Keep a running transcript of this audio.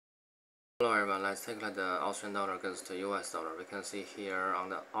Hello everyone, let's take a look at the Australian dollar against the US dollar. We can see here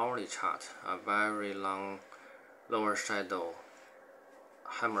on the hourly chart a very long lower shadow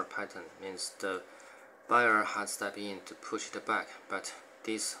hammer pattern, means the buyer had stepped in to push it back, but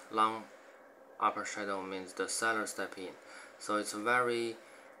this long upper shadow means the seller stepped in. So it's very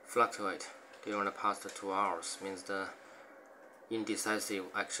fluctuate during the past 2 hours, means the indecisive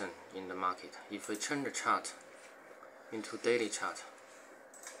action in the market. If we turn the chart into daily chart,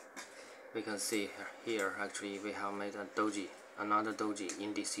 we can see here actually we have made another doji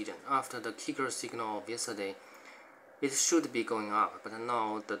indecision. After the kicker signal of yesterday, it should be going up, but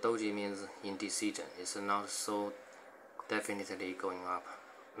now the doji means indecision. It's not so definitely going up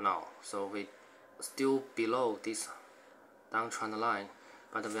now. So we still below this downtrend line,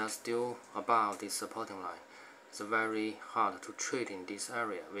 but we are still above this supporting line. It's very hard to trade in this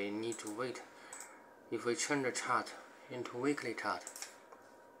area. We need to wait. If we turn the chart into weekly chart,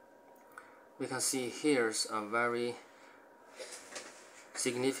 we can see here's a very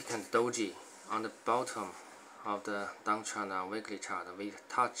significant doji on the bottom of the downtrend on weekly chart. We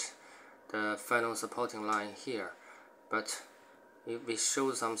touch the final supporting line here, but we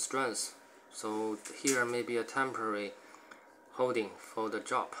show some strength. So here may be a temporary holding for the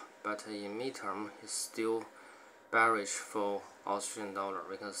drop, but in midterm it's still bearish for Australian dollar.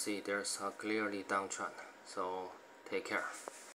 We can see there's a clearly downtrend. So take care.